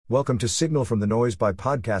Welcome to Signal from the Noise by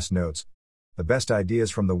Podcast Notes. The best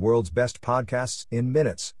ideas from the world's best podcasts in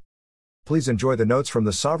minutes. Please enjoy the notes from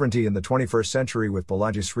the Sovereignty in the 21st Century with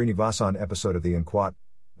Balaji Srinivasan episode of the Inquat.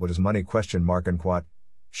 What is money? Inquat.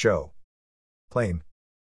 Show. Claim.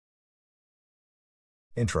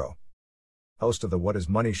 Intro. Host of the What is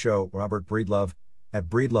Money show, Robert Breedlove, at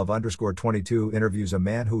Breedlove_22 interviews a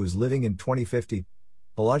man who is living in 2050,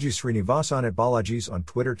 Balaji Srinivasan at Balaji's on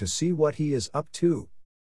Twitter to see what he is up to.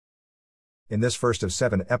 In this first of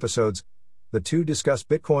 7 episodes, the two discuss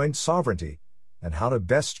Bitcoin sovereignty and how to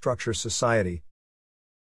best structure society.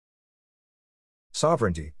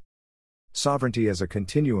 Sovereignty. Sovereignty as a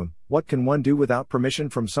continuum. What can one do without permission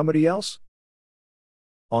from somebody else?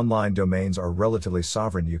 Online domains are relatively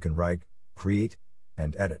sovereign. You can write, create,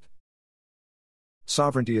 and edit.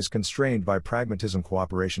 Sovereignty is constrained by pragmatism.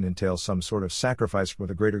 Cooperation entails some sort of sacrifice for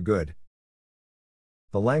the greater good.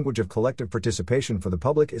 The language of collective participation for the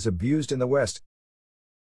public is abused in the West.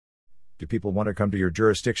 Do people want to come to your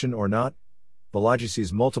jurisdiction or not? Balaji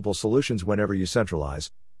sees multiple solutions. Whenever you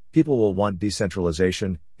centralize, people will want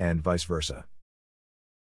decentralization, and vice versa.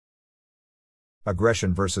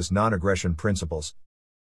 Aggression versus non-aggression principles.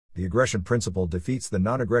 The aggression principle defeats the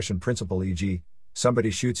non-aggression principle, e.g.,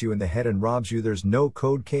 somebody shoots you in the head and robs you. There's no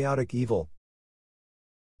code. Chaotic evil.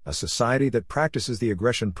 A society that practices the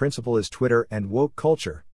aggression principle is Twitter and woke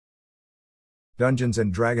culture. Dungeons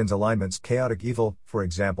and Dragons alignments. Chaotic evil, for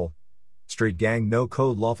example. Street gang. No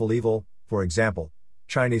code. Lawful evil, for example.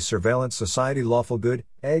 Chinese surveillance society. Lawful good.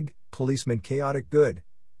 Egg, policeman. Chaotic good.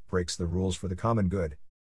 Breaks the rules for the common good.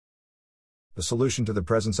 The solution to the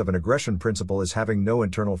presence of an aggression principle is having no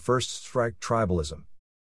internal first strike. Tribalism.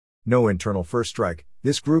 No internal first strike.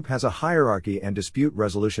 This group has a hierarchy and dispute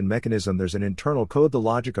resolution mechanism. There's an internal code. The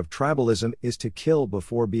logic of tribalism is to kill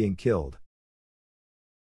before being killed.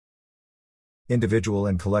 Individual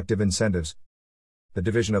and collective incentives. The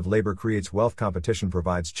division of labor creates wealth. Competition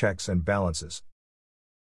provides checks and balances.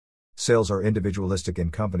 Sales are individualistic in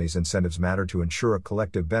companies. Incentives matter to ensure a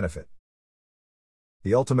collective benefit.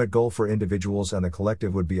 The ultimate goal for individuals and the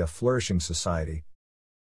collective would be a flourishing society.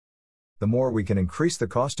 The more we can increase the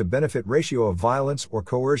cost-to-benefit ratio of violence or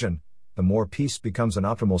coercion, the more peace becomes an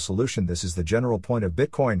optimal solution. This is the general point of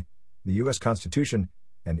Bitcoin, the U.S. Constitution,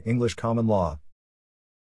 and English common law.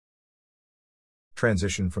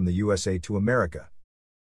 Transition from the USA to America.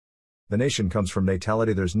 The nation comes from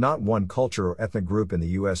natality. There's not one culture or ethnic group in the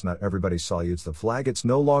U.S. Not everybody salutes the flag. It's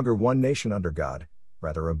no longer one nation under God,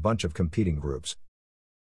 rather a bunch of competing groups.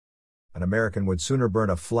 An American would sooner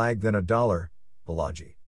burn a flag than a dollar.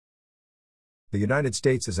 Balaji. The United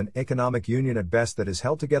States is an economic union at best that is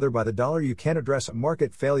held together by the dollar. You can't address a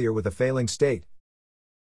market failure with a failing state.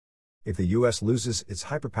 If the U.S. loses its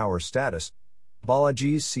hyperpower status,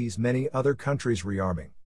 Balaji sees many other countries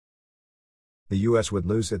rearming. The U.S. would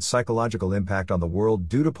lose its psychological impact on the world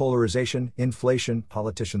due to polarization, inflation,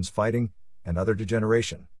 politicians fighting, and other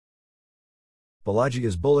degeneration. Balaji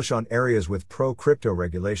is bullish on areas with pro-crypto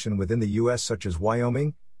regulation within the U.S. such as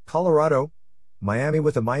Wyoming, Colorado, Miami.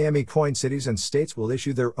 With the Miami coin, cities and states will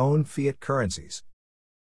issue their own fiat currencies.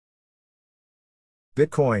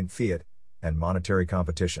 Bitcoin, fiat, and monetary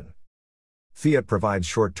competition. Fiat provides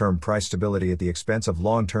short-term price stability at the expense of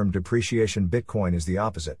long-term depreciation. Bitcoin is the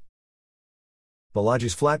opposite.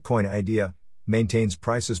 Balaji's flat coin idea maintains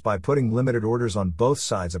prices by putting limited orders on both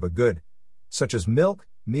sides of a good, such as milk,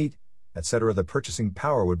 meat, etc. The purchasing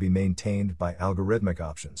power would be maintained by algorithmic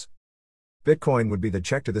options. Bitcoin would be the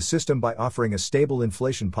check to the system by offering a stable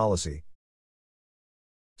inflation policy.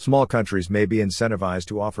 Small countries may be incentivized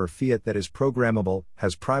to offer fiat that is programmable,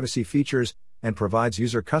 has privacy features, and provides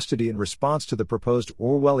user custody in response to the proposed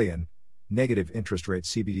Orwellian, negative interest rate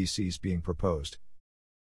CBDCs being proposed.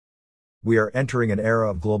 We are entering an era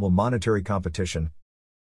of global monetary competition.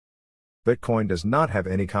 Bitcoin does not have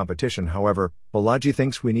any competition. However, Balaji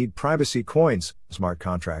thinks we need privacy coins, smart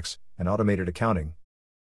contracts, and automated accounting.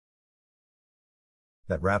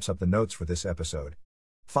 That wraps up the notes for this episode.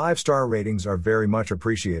 5-star ratings are very much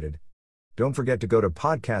appreciated. Don't forget to go to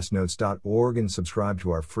podcastnotes.org and subscribe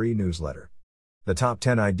to our free newsletter. The top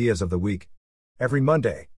 10 ideas of the week. Every Monday.